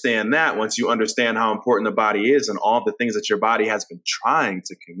understand that, once you understand how important the body is and all the things that your body has been trying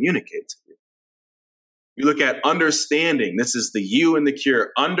to communicate to you, you look at understanding. This is the U in the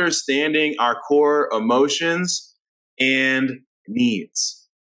Cure, understanding our core emotions and needs.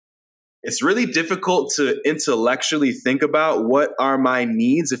 It's really difficult to intellectually think about what are my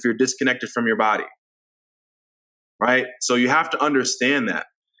needs if you're disconnected from your body, right? So you have to understand that.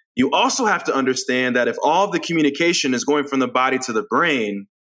 You also have to understand that if all of the communication is going from the body to the brain,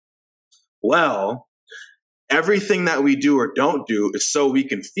 well, everything that we do or don't do is so we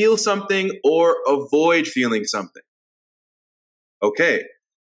can feel something or avoid feeling something. Okay.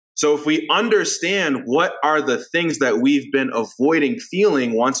 So if we understand what are the things that we've been avoiding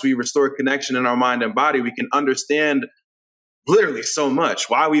feeling once we restore connection in our mind and body, we can understand literally so much.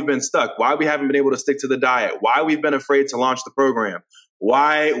 Why we've been stuck, why we haven't been able to stick to the diet, why we've been afraid to launch the program,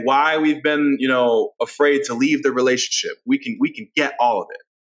 why we've been, afraid to leave the relationship. We can get all of it.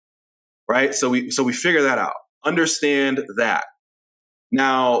 Right? So we figure that out. Understand that.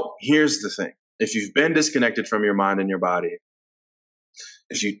 Now, here's the thing. If you've been disconnected from your mind and your body,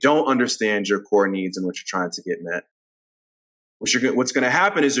 if you don't understand your core needs and what you're trying to get met, what's going to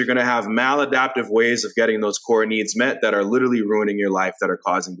happen is you're going to have maladaptive ways of getting those core needs met that are literally ruining your life, that are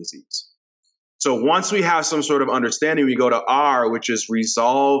causing disease. So once we have some sort of understanding, we go to R, which is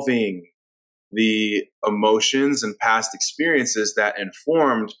resolving the emotions and past experiences that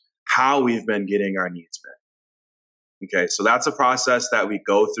informed how we've been getting our needs met. Okay, so that's a process that we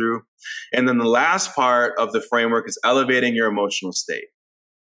go through. And then the last part of the framework is elevating your emotional state.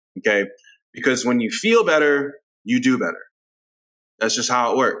 Okay, because when you feel better, you do better. That's just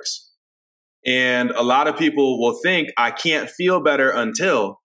how it works. And a lot of people will think, I can't feel better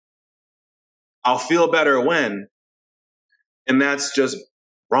until I'll feel better when, and that's just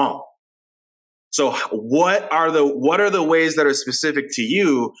wrong. So what are the ways that are specific to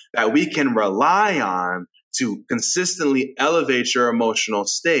you that we can rely on to consistently elevate your emotional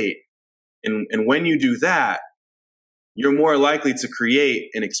state? And when you do that, you're more likely to create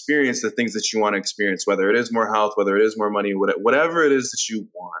and experience the things that you want to experience, whether it is more health, whether it is more money, whatever it is that you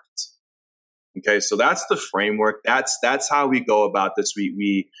want. Okay, so that's the framework. That's how we go about this.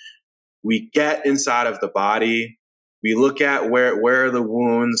 We get inside of the body. We look at where are the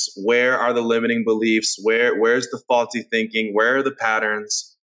wounds, where are the limiting beliefs, where's the faulty thinking, where are the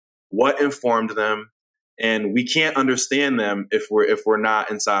patterns, what informed them, and we can't understand them if we're not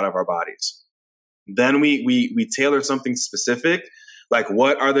inside of our bodies. Then we tailor something specific, like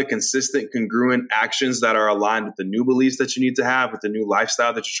what are the consistent, congruent actions that are aligned with the new beliefs that you need to have, with the new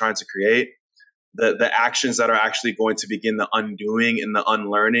lifestyle that you're trying to create. The actions that are actually going to begin the undoing and the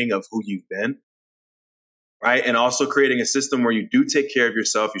unlearning of who you've been, right? And also creating a system where you do take care of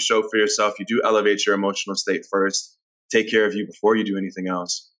yourself, you show up for yourself, you do elevate your emotional state first, take care of you before you do anything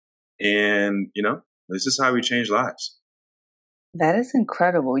else. And, this is how we change lives. That is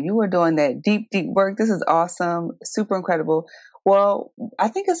incredible. You are doing that deep, deep work. This is awesome. Super incredible. Well, I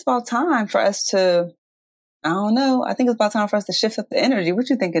think it's about time for us to, I don't know. I think it's about time for us to shift up the energy. What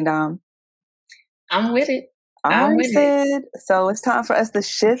you thinking, Dom? I'm with it. All right, Sid. So it's time for us to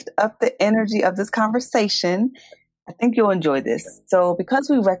shift up the energy of this conversation. I think you'll enjoy this. So because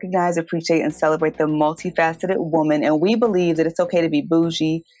we recognize, appreciate, and celebrate the multifaceted woman, and we believe that it's okay to be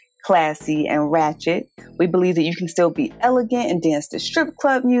bougie, classy, and ratchet. We believe that you can still be elegant and dance to strip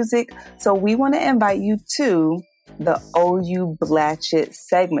club music. So we want to invite you to the OU Blatchet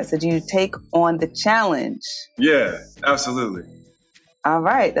segment. So do you take on the challenge? Yeah, absolutely. All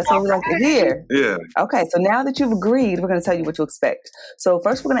right. That's what we like to hear. Yeah. Okay. So now that you've agreed, we're going to tell you what to expect. So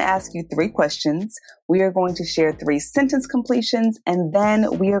first, we're going to ask you 3 questions. We are going to share 3 sentence completions, and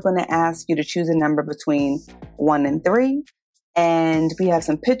then we are going to ask you to choose a number between 1 and 3. And we have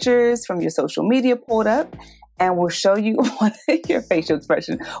some pictures from your social media pulled up, and we'll show you your facial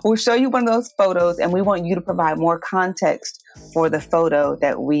expression. We'll show you one of those photos, and we want you to provide more context for the photo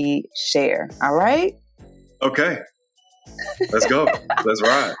that we share. All right? Okay. Let's go. Let's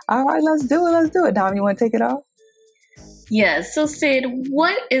ride. All right, let's do it. Let's do it. Dom, you want to take it off? Yeah. So, Sid,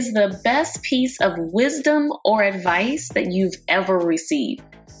 what is the best piece of wisdom or advice that you've ever received?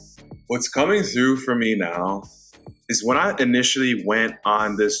 What's coming through for me now is when I initially went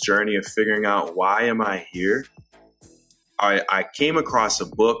on this journey of figuring out why am I here, I came across a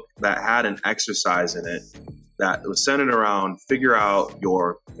book that had an exercise in it that was centered around figure out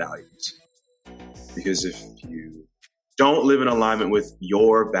your values. Because if you don't live in alignment with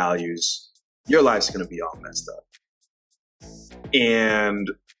your values, your life's going to be all messed up. And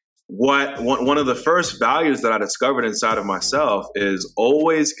one of the first values that I discovered inside of myself is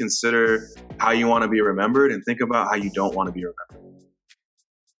always consider how you want to be remembered and think about how you don't want to be remembered.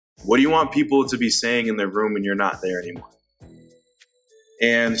 What do you want people to be saying in their room when you're not there anymore?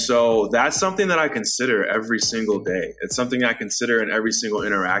 And so that's something that I consider every single day. It's something I consider in every single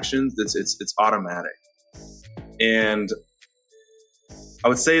interaction. It's automatic. And I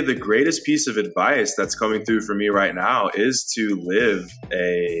would say the greatest piece of advice that's coming through for me right now is to live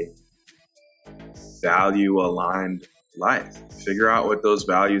a value-aligned life. Figure out what those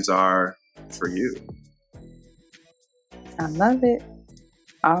values are for you. I love it.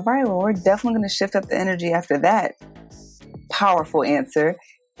 All right. Well, we're definitely going to shift up the energy after that powerful answer.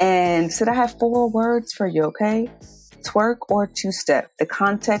 And Sid, I have 4 words for you, okay? Twerk or two-step. The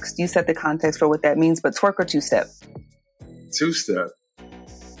context, you set the context for what that means, but twerk or two-step? Two-step.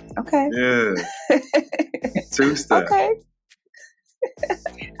 Okay. Yeah. Two-step. Okay.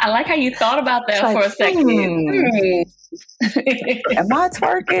 I like how you thought about that for a second. Am I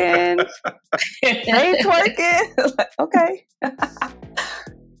twerking? They twerking? Okay.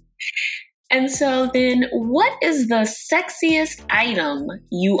 And so then, what is the sexiest item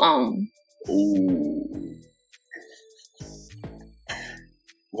you own? Ooh.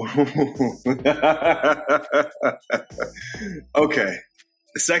 Okay.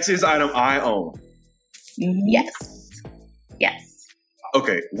 The sexiest item I own. Yes. Yes.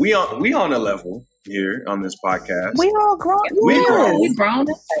 Okay, we on a level here on this podcast. We all grown. We grown.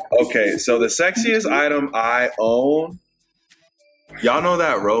 Okay, so the sexiest item I own, y'all know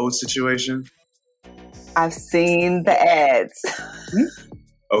that road situation? I've seen the ads.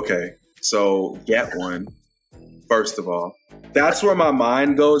 Okay, so get one, first of all. That's where my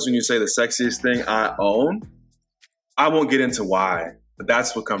mind goes when you say the sexiest thing I own. I won't get into why, but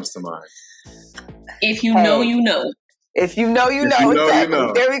that's what comes to mind. If you know, you know. If you know, you know. You know, exactly. you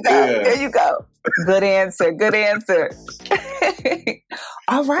know. There we go. Yeah. There you go. Good answer. Good answer.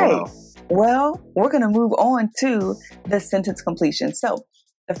 All right. Wow. Well, we're going to move on to the sentence completion. So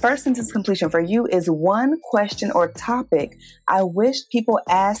the first sentence completion for you is one question or topic I wish people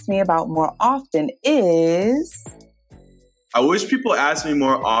asked me about more often is... I wish people ask me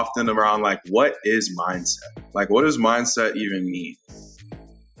more often around, like, what is mindset? Like, what does mindset even mean?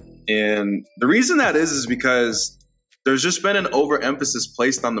 And the reason that is because there's just been an overemphasis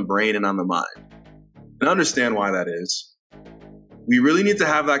placed on the brain and on the mind. And I understand why that is. We really need to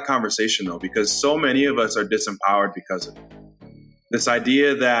have that conversation, though, because so many of us are disempowered because of it. This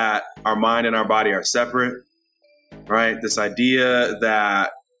idea that our mind and our body are separate, right? This idea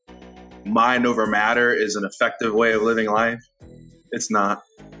that mind over matter is an effective way of living life. It's not.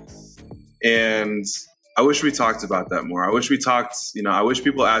 And I wish we talked about that more. I wish we talked, I wish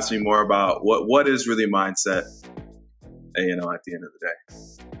people asked me more about what is really mindset, at the end of the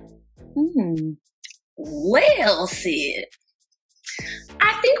day. Well, Sid,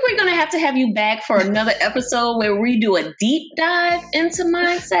 I think we're going to have you back for another episode where we do a deep dive into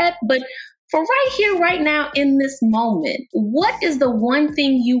mindset. But for right here, right now, in this moment, what is the one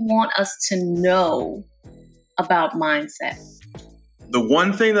thing you want us to know about mindset? The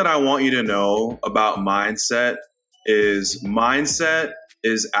one thing that I want you to know about mindset is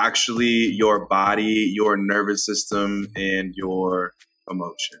actually your body, your nervous system, and your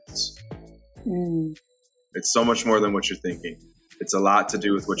emotions. It's so much more than what you're thinking. It's a lot to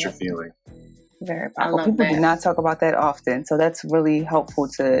do with what you're feeling. Very powerful. People do not talk about that often. So that's really helpful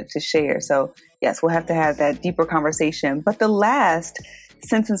to share. So yes, we'll have to have that deeper conversation. But the last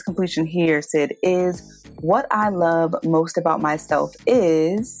sentence completion here, Sid, is what I love most about myself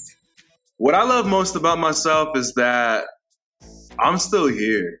is... What I love most about myself is that I'm still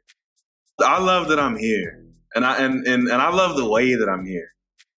here. I love that I'm here. And I love the way that I'm here.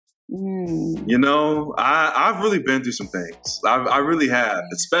 You know, I've really been through some things. I really have,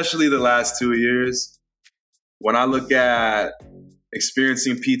 especially the last 2 years. When I look at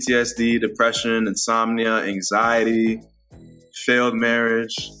experiencing PTSD, depression, insomnia, anxiety, failed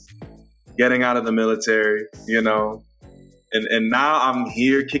marriage, getting out of the military, you know, and now I'm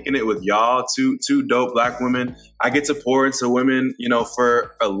here kicking it with y'all, two dope Black women. I get to pour into women, you know,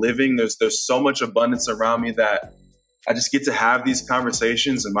 for a living. There's so much abundance around me that I just get to have these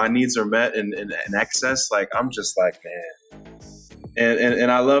conversations and my needs are met in excess. Like, I'm just like, man. And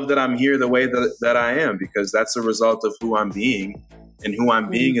I love that I'm here the way that I am, because that's a result of who I'm being. And who I'm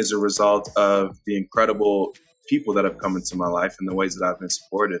being is a result of the incredible people that have come into my life and the ways that I've been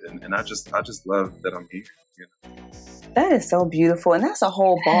supported. And I just love that I'm here. You know? That is so beautiful. And that's a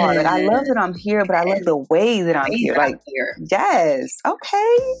whole bar. Like, I love that I'm here, but I love the way that I'm here. Like, yes.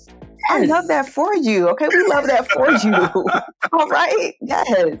 Okay. I love that for you. Okay. We love that for you. All right.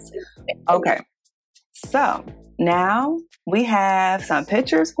 Yes. Okay. So now we have some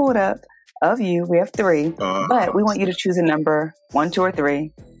pictures pulled up of you. We have 3, but we want you to choose a number 1, 2, or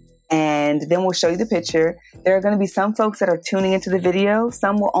 3. And then we'll show you the picture. There are going to be some folks that are tuning into the video.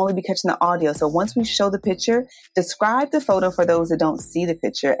 Some will only be catching the audio. So once we show the picture, describe the photo for those that don't see the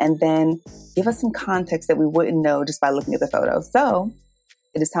picture, and then give us some context that we wouldn't know just by looking at the photo. So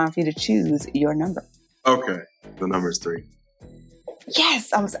it is time for you to choose your number. Okay. The number is 3.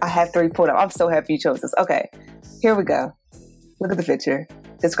 Yes. I have 3 pulled up. I'm so happy you chose this. Okay. Here we go. Look at the picture.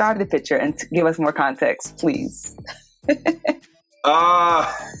 Describe the picture and give us more context, please.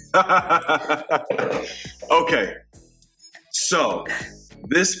 Okay. So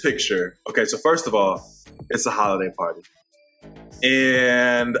this picture, so first of all, it's a holiday party.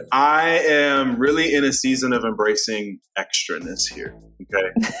 And I am really in a season of embracing extraness here.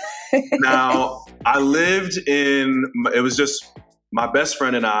 Okay. Now, it was just my best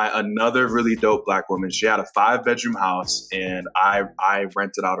friend and I, another really dope Black woman. She had a 5-bedroom house and I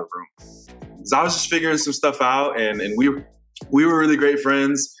rented out a room. So I was just figuring some stuff out, and we were really great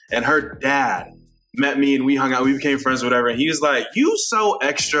friends, and her dad met me and we hung out. We became friends, whatever. And he was like, "You so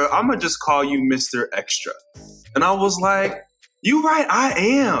extra. I'm going to just call you Mr. Extra." And I was like, "You right, I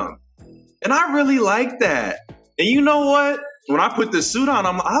am." And I really like that. And you know what? When I put this suit on,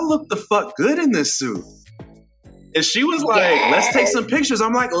 I look the fuck good in this suit. And she was like, "Let's take some pictures."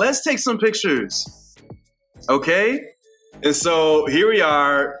 I'm like, "Let's take some pictures." Okay. And so here we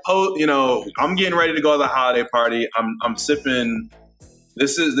are. You know, I'm getting ready to go to the holiday party. I'm sipping.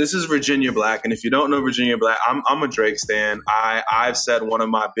 This is Virginia Black, and if you don't know Virginia Black, I'm a Drake stan. I've said one of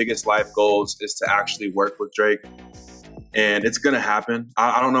my biggest life goals is to actually work with Drake, and it's gonna happen.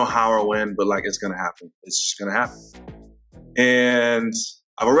 I don't know how or when, but like, it's gonna happen. It's just gonna happen. And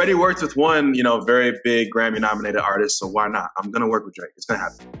I've already worked with one, you know, very big Grammy-nominated artist, so why not? I'm gonna work with Drake. It's gonna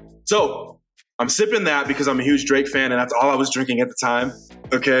happen. So I'm sipping that because I'm a huge Drake fan, and that's all I was drinking at the time.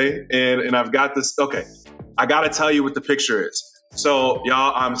 Okay, and I've got this. Okay, I gotta tell you what the picture is. So,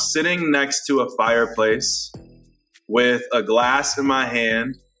 y'all, I'm sitting next to a fireplace with a glass in my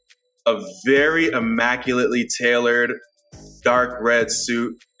hand, a very immaculately tailored dark red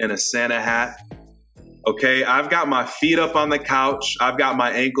suit, and a Santa hat. Okay, I've got my feet up on the couch. I've got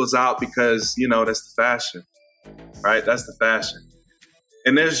my ankles out because, you know, that's the fashion, right? That's the fashion.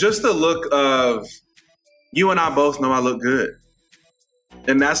 And there's just a look of, you and I both know I look good.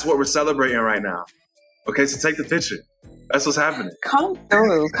 And that's what we're celebrating right now. Okay, so take the picture. That's what's happening. Come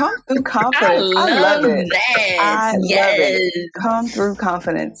through confidence. I love it. I love it. Come through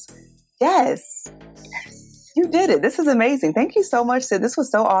confidence. Yes. You did it. This is amazing. Thank you so much, Sid. This was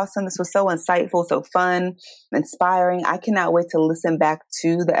so awesome. This was so insightful, so fun, inspiring. I cannot wait to listen back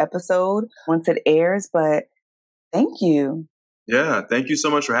to the episode once it airs, but thank you. Yeah, thank you so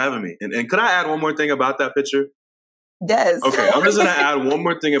much for having me. And could I add one more thing about that picture? Yes. Okay, I'm just going to add one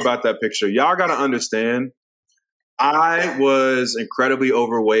more thing about that picture. Y'all got to understand, I was incredibly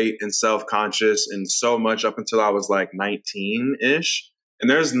overweight and self-conscious and so much up until I was like 19-ish. And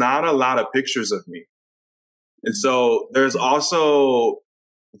there's not a lot of pictures of me. And so there's also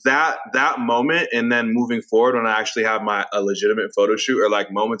that moment, and then moving forward when I actually have a legitimate photo shoot are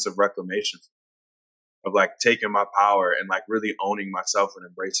like moments of reclamation, of like taking my power and like really owning myself and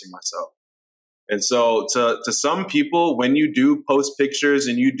embracing myself. And so to some people, when you do post pictures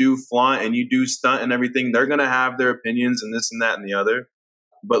and you do flaunt and you do stunt and everything, they're going to have their opinions and this and that and the other.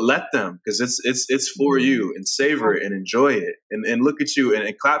 But let them, because it's for you, and savor it and enjoy it, and look at you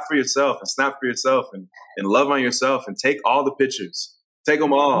and clap for yourself and snap for yourself and love on yourself and take all the pictures, take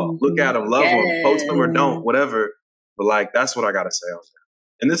them all, look at them, love them, post them or don't, whatever. But like, that's what I got to say on that.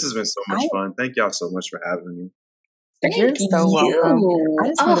 And this has been so much fun. Thank y'all so much for having me. You're so welcome. I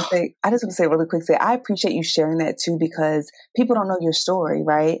just want to say really quick, I appreciate you sharing that too, because people don't know your story,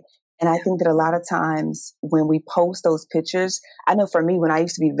 right? And I think that a lot of times when we post those pictures, I know for me, when I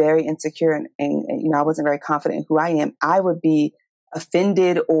used to be very insecure and you know, I wasn't very confident in who I am, I would be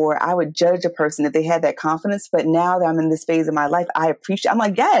offended or I would judge a person if they had that confidence. But now that I'm in this phase of my life, I'm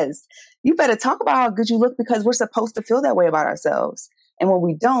like, yes, you better talk about how good you look, because we're supposed to feel that way about ourselves. And when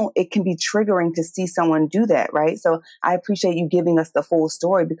we don't, it can be triggering to see someone do that, right? So I appreciate you giving us the full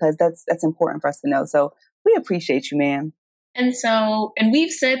story, because that's important for us to know. So we appreciate you, ma'am. And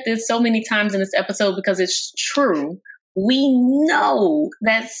we've said this so many times in this episode because it's true. We know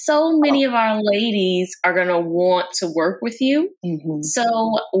that so many of our ladies are going to want to work with you. Mm-hmm.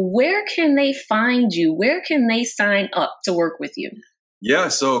 So where can they find you? Where can they sign up to work with you? Yeah,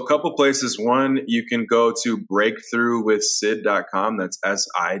 so a couple places. One, you can go to breakthroughwithsid.com. That's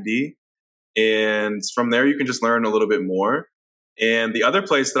SID. And from there, you can just learn a little bit more. And the other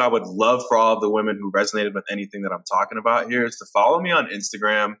place that I would love for all of the women who resonated with anything that I'm talking about here is to follow me on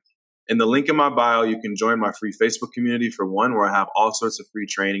Instagram. In the link in my bio, you can join my free Facebook community, for one, where I have all sorts of free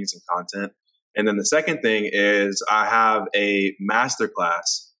trainings and content. And then the second thing is I have a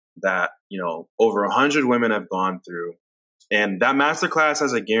masterclass that, you know, over 100 women have gone through. And that masterclass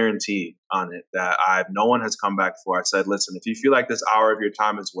has a guarantee on it that no one has come back for. I said, listen, if you feel like this hour of your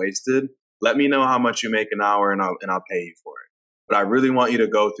time is wasted, let me know how much you make an hour and I'll pay you for it. But I really want you to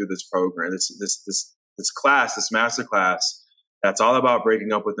go through this program, this class, this masterclass, that's all about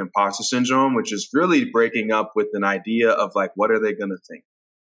breaking up with imposter syndrome, which is really breaking up with an idea of like, what are they going to think?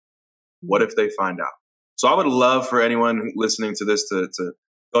 What if they find out? So I would love for anyone listening to this to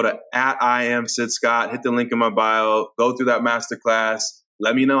go to @IamSidScott, hit the link in my bio, go through that masterclass.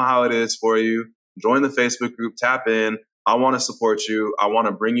 Let me know how it is for you. Join the Facebook group, tap in. I want to support you. I want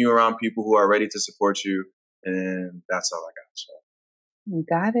to bring you around people who are ready to support you. And that's all I got. So. You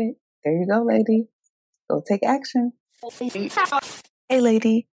got it. There you go, lady. Go take action. Hey,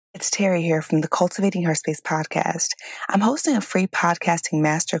 lady. It's Terry here from the Cultivating Her Space podcast. I'm hosting a free podcasting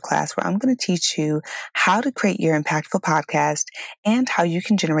masterclass where I'm going to teach you how to create your impactful podcast and how you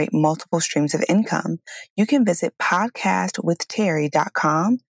can generate multiple streams of income. You can visit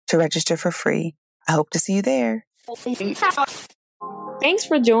podcastwithterry.com to register for free. I hope to see you there. Thanks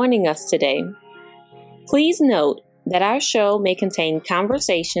for joining us today. Please note that our show may contain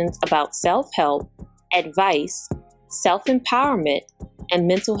conversations about self-help, advice, self-empowerment, and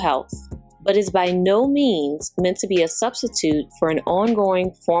mental health, but is by no means meant to be a substitute for an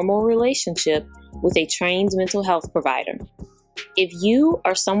ongoing formal relationship with a trained mental health provider. If you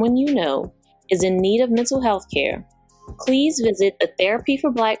or someone you know is in need of mental health care, please visit the Therapy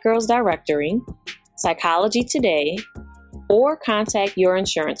for Black Girls directory, Psychology Today, or contact your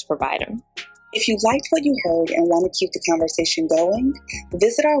insurance provider. If you liked what you heard and want to keep the conversation going,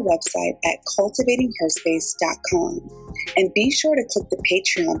 visit our website at cultivatingherspace.com and be sure to click the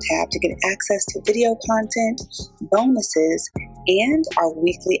Patreon tab to get access to video content, bonuses, and our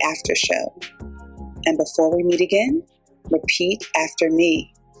weekly after show. And before we meet again, repeat after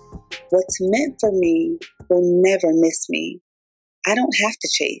me. What's meant for me will never miss me. I don't have to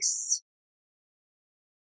chase.